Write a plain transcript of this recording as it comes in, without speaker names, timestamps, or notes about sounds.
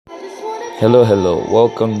Hello.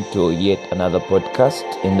 Welcome to yet another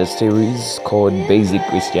podcast in the series called Basic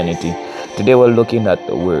Christianity. Today we're looking at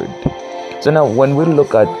the Word. So now, when we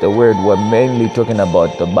look at the Word, we're mainly talking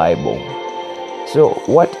about the Bible. So,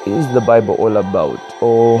 what is the Bible all about?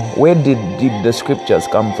 Or where did the scriptures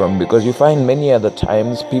come from? Because you find many other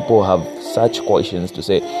times people have such questions to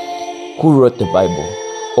say, who wrote the Bible?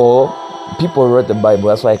 Or people wrote the Bible,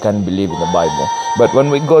 that's why I can't believe in the Bible. But when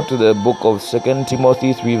we go to the book of 2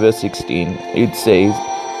 Timothy 3 verse 16, it says,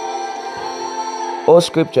 all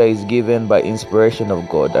scripture is given by inspiration of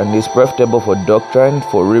God and is profitable for doctrine,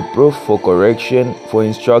 for reproof, for correction, for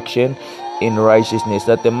instruction in righteousness,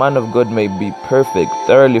 that the man of God may be perfect,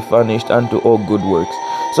 thoroughly furnished unto all good works.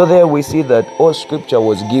 So there we see that all scripture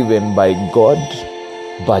was given by God,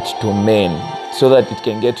 but to men, so that it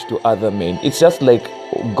can get to other men. It's just like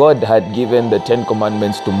God had given the 10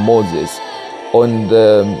 commandments to Moses on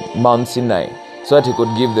the Mount Sinai, so that he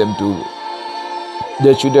could give them to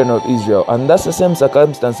the children of Israel. And that's the same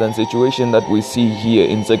circumstance and situation that we see here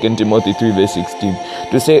in 2 Timothy 3 verse 16.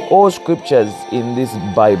 To say all scriptures in this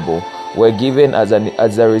Bible were given as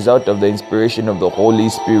a result of the inspiration of the Holy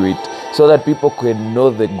Spirit, so that people can know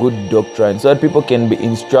the good doctrine, so that people can be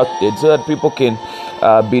instructed, so that people can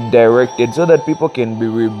be directed, so that people can be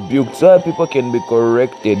rebuked, so that people can be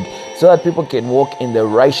corrected, so that people can walk in the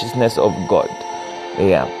righteousness of God.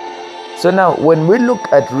 So now, when we look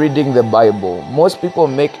at reading the Bible, most people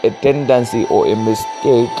make a tendency or a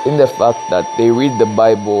mistake in the fact that they read the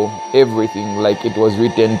Bible, everything like it was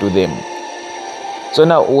written to them. So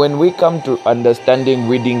now, when we come to understanding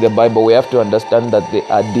reading the Bible, we have to understand that there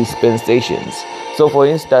are dispensations. So for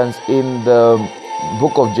instance, in the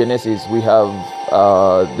book of Genesis, we have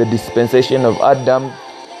the dispensation of Adam,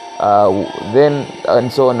 then and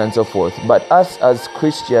so on and so forth. But us as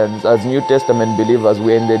Christians, as New Testament believers,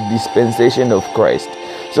 we're in the dispensation of Christ.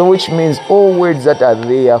 So which means all words that are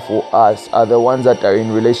there for us are the ones that are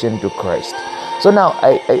in relation to Christ. So now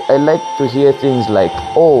I like to hear things like,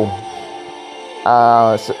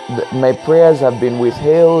 my prayers have been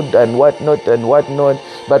withheld and whatnot.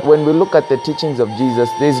 But when we look at the teachings of Jesus,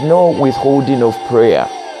 there's no withholding of prayer.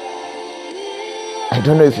 I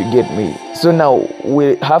don't know if you get me. So now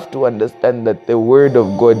we have to understand that the word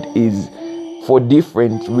of God is for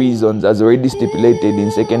different reasons, as already stipulated in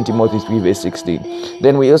 2 Timothy 3 verse 16.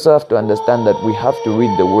 Then we also have to understand that we have to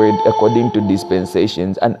read the word according to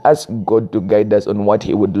dispensations and ask God to guide us on what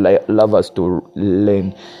he would love us to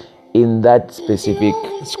learn in that specific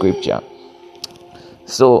scripture.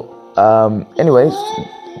 So anyways,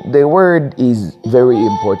 the word is very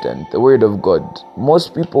important, the word of God.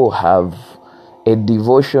 Most people have a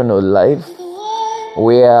devotional life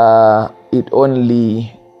where it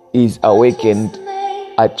only is awakened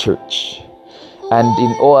at church, and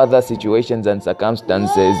in all other situations and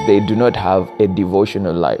circumstances they do not have a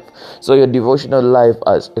devotional life. So your devotional life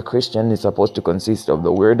as a Christian is supposed to consist of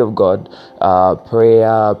the word of God,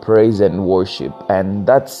 prayer, praise and worship, and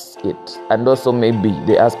that's it. And also maybe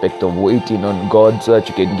the aspect of waiting on God, so that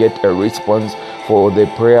you can get a response for the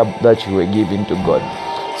prayer that you were giving to God.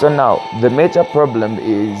 So now the major problem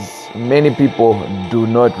is many people do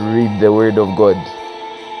not read the word of God.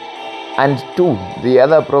 And two, the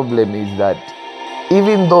other problem is that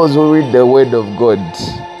even those who read the word of God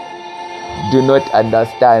do not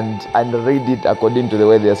understand and read it according to the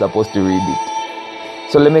way they are supposed to read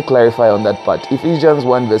it. So let me clarify on that part. Ephesians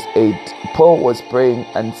 1 verse 8, Paul was praying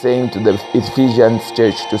and saying to the Ephesians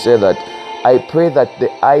church to say that, I pray that the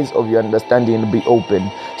eyes of your understanding be open.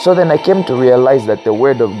 So then I came to realize that the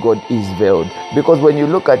word of God is veiled. Because when you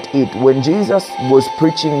look at it, when Jesus was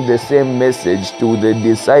preaching the same message to the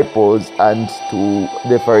disciples and to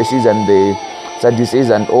the Pharisees and the Sadducees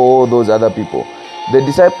and all those other people, the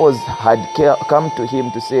disciples had come to him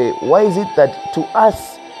to say, why is it that to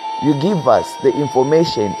us you give us the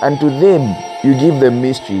information and to them you give the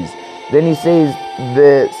mysteries? Then he says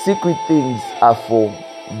the secret things are for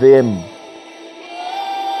them.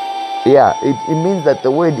 It means that the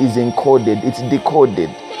word is encoded, it's decoded.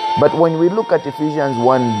 But when we look at Ephesians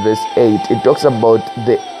 1 verse 8, it talks about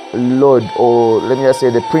the Lord, or let me just say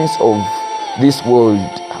the prince of this world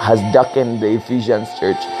has darkened the Ephesians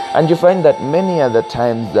church. And you find that many other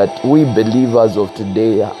times that we believers of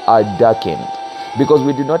today are darkened, because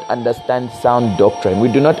we do not understand sound doctrine,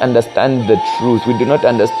 we do not understand the truth, we do not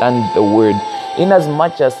understand the word. In as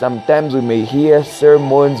much as sometimes we may hear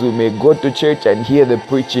sermons, we may go to church and hear the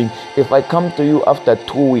preaching, if I come to you after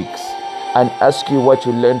 2 weeks and ask you what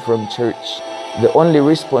you learned from church, the only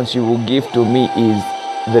response you will give to me is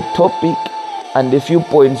the topic and a few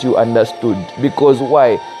points you understood. Because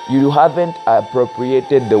why? You haven't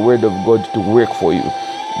appropriated the word of God to work for you.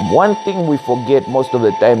 One thing we forget most of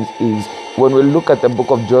the times is when we look at the book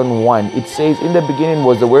of John 1, it says, in the beginning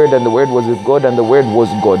was the Word, and the Word was with God, and the Word was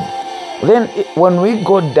God. Then when we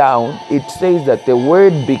go down, it says that the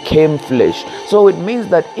Word became flesh. So it means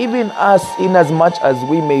that even us, in as much as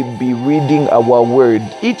we may be reading our Word,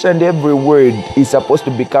 each and every word is supposed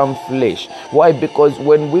to become flesh. Why? Because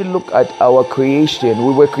when we look at our creation,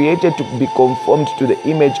 we were created to be conformed to the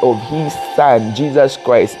image of His Son, Jesus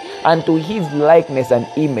Christ, and to His likeness and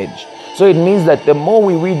image. So it means that the more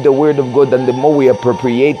we read the Word of God and the more we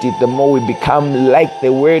appropriate it, the more we become like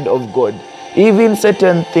the Word of God. Even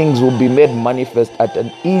certain things will be made manifest at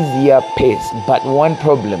an easier pace. But one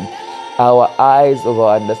problem, our eyes of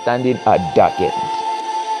our understanding are darkened.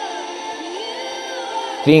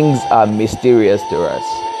 Things are mysterious to us.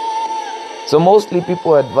 So mostly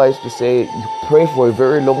people are advised to say, you pray for a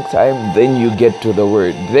very long time, then you get to the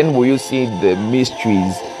Word. Then will you see the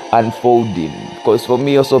mysteries unfolding? Because for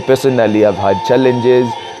me also personally, I've had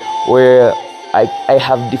challenges where I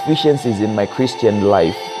have deficiencies in my Christian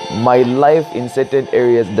life. My life in certain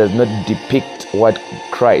areas does not depict what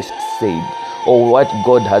Christ said or what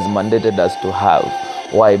God has mandated us to have.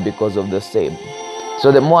 Why? Because of the same.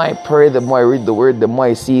 So the more I pray, the more I read the Word, the more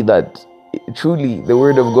I see that truly the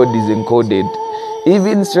Word of God is encoded.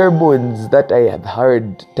 Even sermons that I have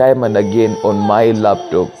heard time and again on my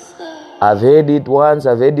laptop, I've heard it once,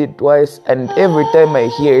 I've heard it twice, and every time I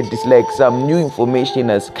hear it, it's like some new information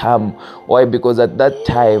has come. Why? Because at that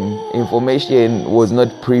time, information was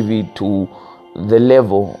not privy to the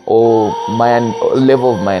level or my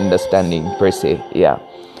level of my understanding per se. Yeah.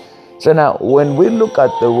 So now, when we look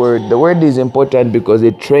at the Word is important because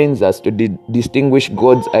it trains us to distinguish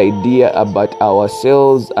God's idea about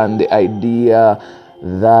ourselves and the idea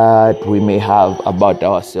that we may have about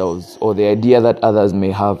ourselves, or the idea that others may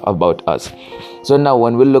have about us. So now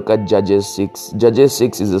when we look at Judges 6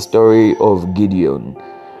 is a story of Gideon.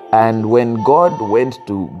 And when God went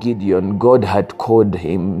to Gideon, God had called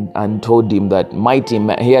him and told him that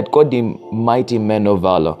he had called him mighty man of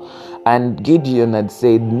valor. And Gideon had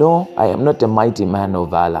said, no, I am not a mighty man of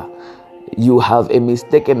valor. You have a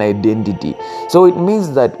mistaken identity. So it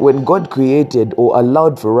means that when God created or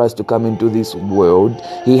allowed for us to come into this world,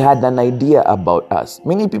 He had an idea about us.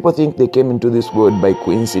 Many people think they came into this world by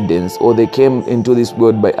coincidence or they came into this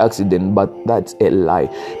world by accident, but that's a lie.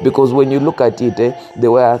 Because when you look at it,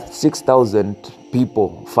 there were 6,000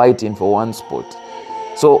 people fighting for one spot.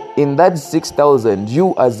 So in that 6,000,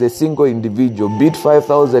 you as a single individual beat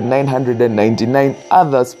 5,999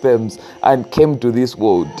 other sperms and came to this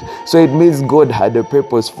world. So it means God had a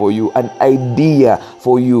purpose for you, an idea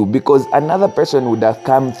for you, because another person would have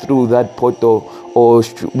come through that portal or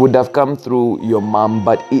would have come through your mom,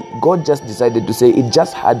 but God just decided to say it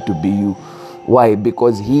just had to be you. Why?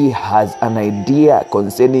 Because He has an idea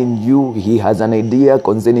concerning you. He has an idea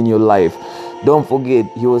concerning your life. Don't forget,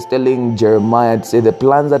 He was telling Jeremiah to say, the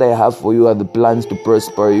plans that I have for you are the plans to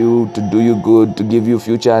prosper you, to do you good, to give you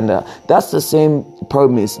future. And that's the same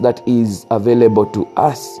promise that is available to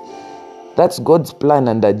us. That's God's plan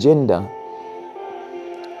and agenda.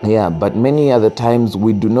 Yeah, but many other times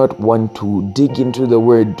we do not want to dig into the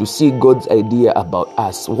Word to see God's idea about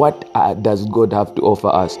us. What does God have to offer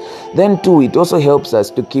us? Then too, it also helps us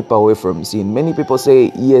to keep away from sin. Many people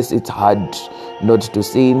say, yes, it's hard not to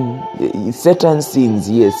sin. Certain sins,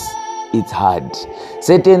 yes, it's hard.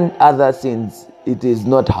 Certain other sins, it is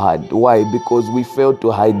not hard. Why? Because we fail to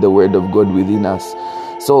hide the Word of God within us.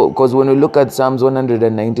 So, because when we look at Psalms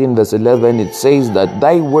 119 verse 11, it says that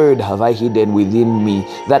thy word have I hidden within me,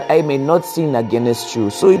 that I may not sin against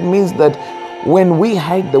you. So it means that when we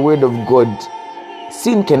hide the word of God,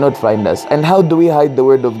 sin cannot find us. And how do we hide the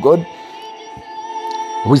word of God?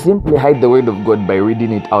 We simply hide the word of God by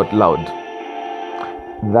reading it out loud.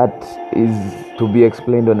 That is to be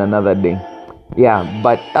explained on another day. Yeah,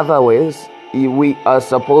 but otherwise, we are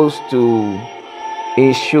supposed to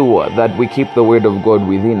ensure that we keep the word of God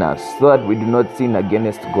within us so that we do not sin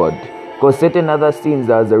against God. Because certain other sins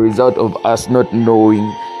are as a result of us not knowing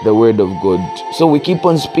the word of God. So we keep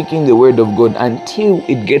on speaking the word of God until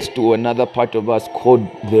it gets to another part of us called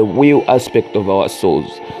the will aspect of our souls.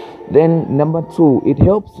 Then number 2, it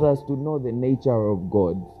helps us to know the nature of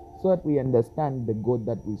God so that we understand the God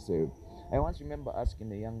that we serve. I once remember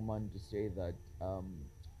asking a young man to say that,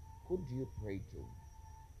 who do you pray to?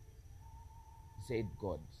 Said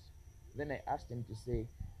God. Then I asked him to say,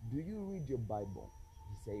 do you read your Bible?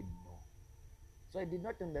 He said no. So I did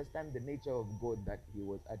not understand the nature of God that he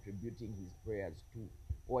was attributing his prayers to,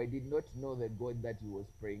 or I did not know the God that he was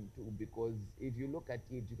praying to, because if you look at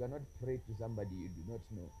it, you cannot pray to somebody you do not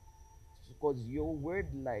know. because your word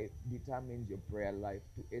life determines your prayer life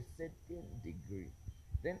to a certain degree.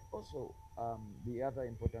 Then also, the other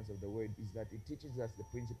importance of the word is that it teaches us the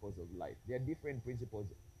principles of life. There are different principles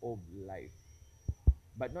of life,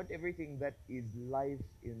 but not everything that is life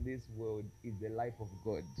in this world is the life of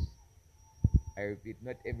God. I repeat,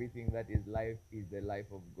 not everything that is life is the life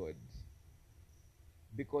of God.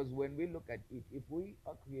 Because when we look at it, if we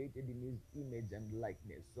are created in his image and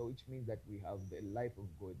likeness, so which means that we have the life of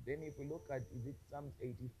God, then if we look at, is it Psalms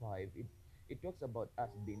 85, it talks about us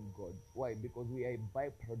being God. Why? Because we are a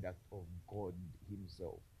byproduct of God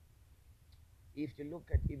himself. If you look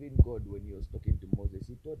at even God, when he was talking to Moses,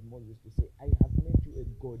 he told Moses to say, I have made you a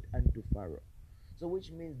God unto Pharaoh. So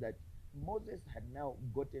which means that Moses had now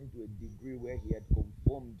gotten to a degree where he had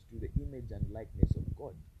conformed to the image and likeness of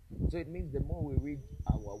God. So it means the more we read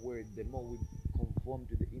our word, the more we conform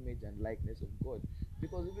to the image and likeness of God.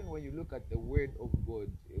 Because even when you look at the word of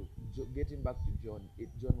God, getting back to John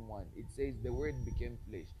 1, it says the word became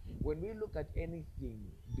flesh. When we look at anything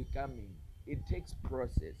becoming, it takes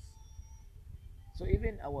process. So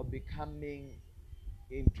even our becoming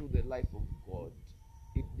into the life of God,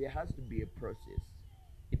 there has to be a process.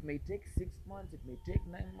 It may take 6 months, it may take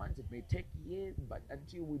 9 months, it may take years, but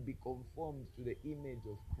until we be conformed to the image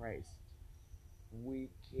of Christ, we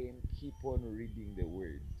can keep on reading the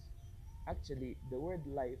word. Actually, the word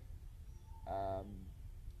life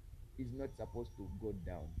is not supposed to go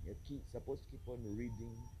down. You're supposed to keep on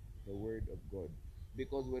reading the word of God.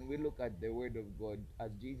 Because when we look at the word of God,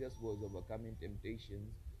 as Jesus was overcoming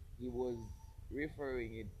temptations, he was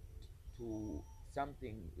referring it to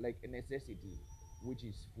something like a necessity, which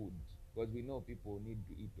is food. Because we know people need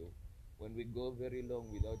to eat. When we go very long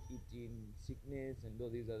without eating, sickness and all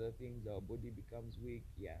these other things, our body becomes weak,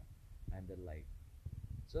 and the like.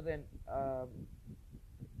 So then,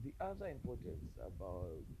 the other importance of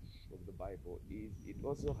the Bible is it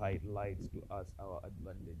also highlights to us our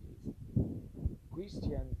advantages.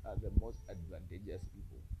 Christians are the most advantageous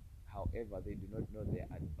people. However, they do not know their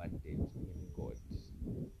advantage in God,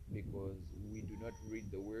 because we do not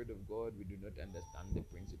read the word of God, we do not understand the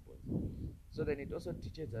principles. So then it also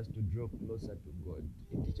teaches us to draw closer to God.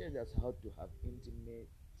 It teaches us how to have intimate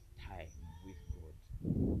time with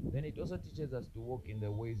God. Then it also teaches us to walk in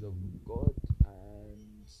the ways of God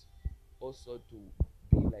and also to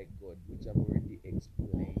be like God, which I've already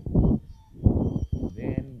explained.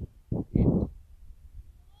 Then it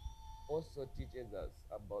also teaches us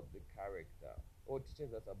about the character, or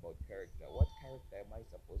teaches us about character. What character am I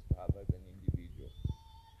supposed to have as an individual?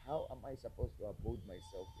 How am I supposed to uphold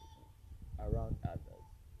myself around others?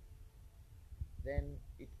 Then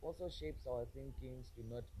it also shapes our thinkings to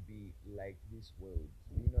not be like this world.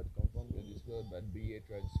 Be not conformed to this world, but be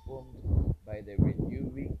transformed by the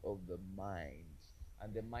renewing of the mind.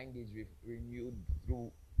 And the mind is renewed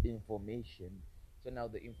through information. So now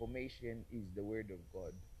the information is the word of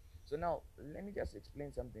God. So now let me just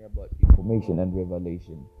explain something about information and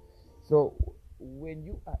revelation. So when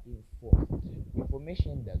you are informed,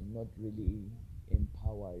 information does not really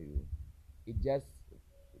empower you. It just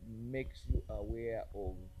makes you aware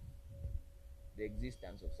of the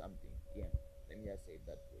existence of something. Let me just say it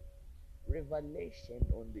that way. Revelation,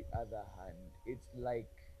 on the other hand, it's like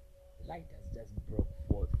light has just broke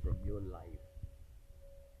forth from your life.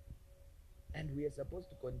 And we are supposed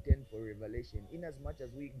to contend for revelation, in as much as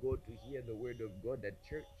we go to hear the word of God at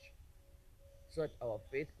church, so that our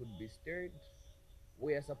faith could be stirred.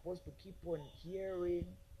 We are supposed to keep on hearing,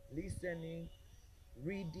 listening,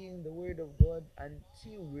 reading the word of God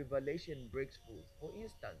until revelation breaks forth. For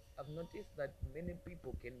instance, I've noticed that many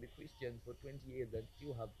people can be Christians for 20 years and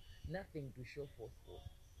still have nothing to show forth for.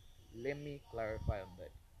 Let me clarify on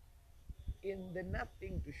that. In the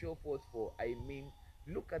nothing to show forth for, I mean,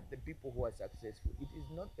 look at the people who are successful. It is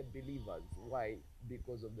not the believers. Why?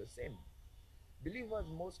 Because of the same. Believers,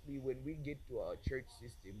 mostly when we get to our church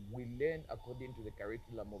system, we learn according to the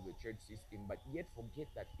curriculum of the church system, but yet forget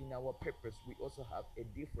that in our purpose we also have a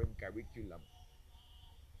different curriculum.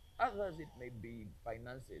 Others it may be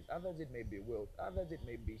finances, others it may be wealth, others it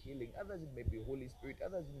may be healing, others it may be Holy Spirit,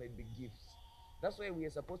 others it may be gifts. That's why we are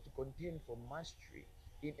supposed to contend for mastery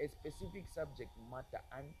in a specific subject matter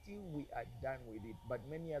until we are done with it. But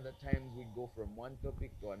many other times we go from one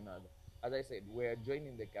topic to another. As I said, we are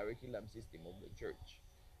joining the curriculum system of the church,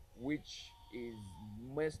 which is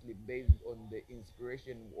mostly based on the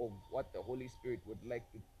inspiration of what the Holy Spirit would like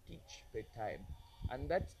to teach per time. And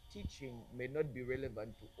that teaching may not be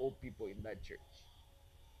relevant to all people in that church.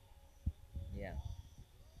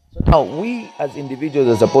 So now we as individuals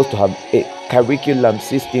are supposed to have a curriculum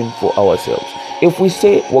system for ourselves. If we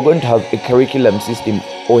say we're going to have a curriculum system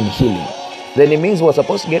on healing, then it means we're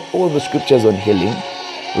supposed to get all the scriptures on healing,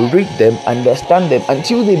 read them, understand them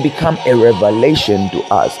until they become a revelation to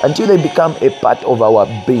us, until they become a part of our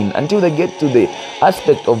being, until they get to the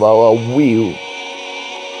aspect of our will.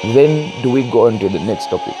 Then do we go on to the next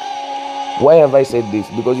topic. Why have I said this?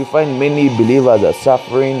 Because you find many believers are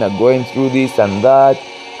suffering, are going through this and that,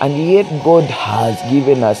 and yet God has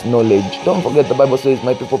given us knowledge. Don't forget, the Bible says,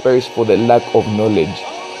 my people perish for the lack of knowledge.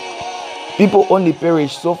 People only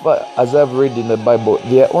perish, so far as I've read in the Bible,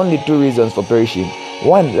 there are only two reasons for perishing.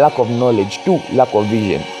 One, lack of knowledge. Two, lack of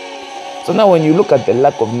vision. So now when you look at the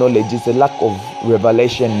lack of knowledge, it's a lack of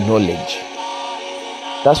revelation knowledge.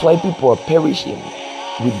 That's why people are perishing.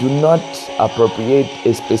 We do not appropriate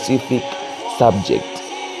a specific subject.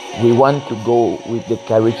 We want to go with the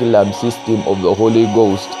curriculum system of the Holy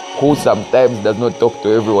Ghost, who sometimes does not talk to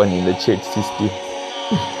everyone in the church system.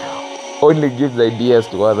 Only gives ideas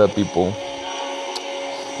to other people.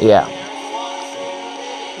 Yeah.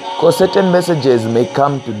 Because certain messages may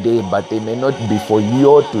come today, but they may not be for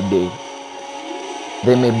your today.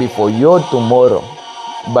 They may be for your tomorrow.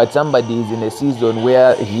 But somebody is in a season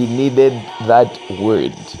where he needed that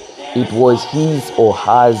word. It was his or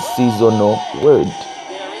her seasonal word.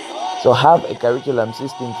 So have a curriculum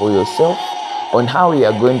system for yourself on how you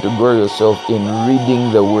are going to grow yourself in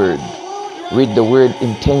reading the word. Read the word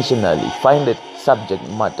intentionally. Find a subject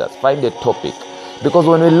matters. Find a topic. Because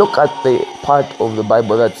when we look at the part of the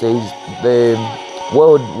Bible that says the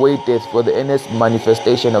world waiteth for the earnest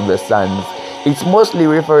manifestation of the sons, it's mostly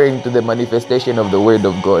referring to the manifestation of the word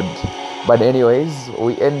of God. But anyways,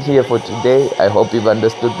 we end here for today. I hope you've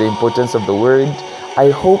understood the importance of the word.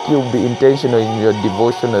 I hope you'll be intentional in your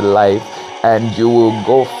devotional life and you will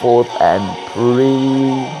go forth and pray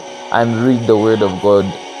and read the word of God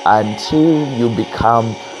until you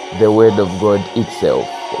become the word of God itself,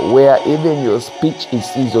 where even your speech is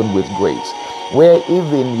seasoned with grace, where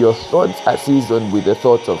even your thoughts are seasoned with the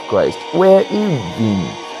thoughts of Christ, where even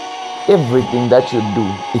everything that you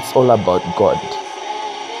do, it's all about God.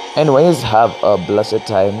 Anyways, have a blessed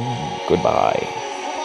time. Goodbye.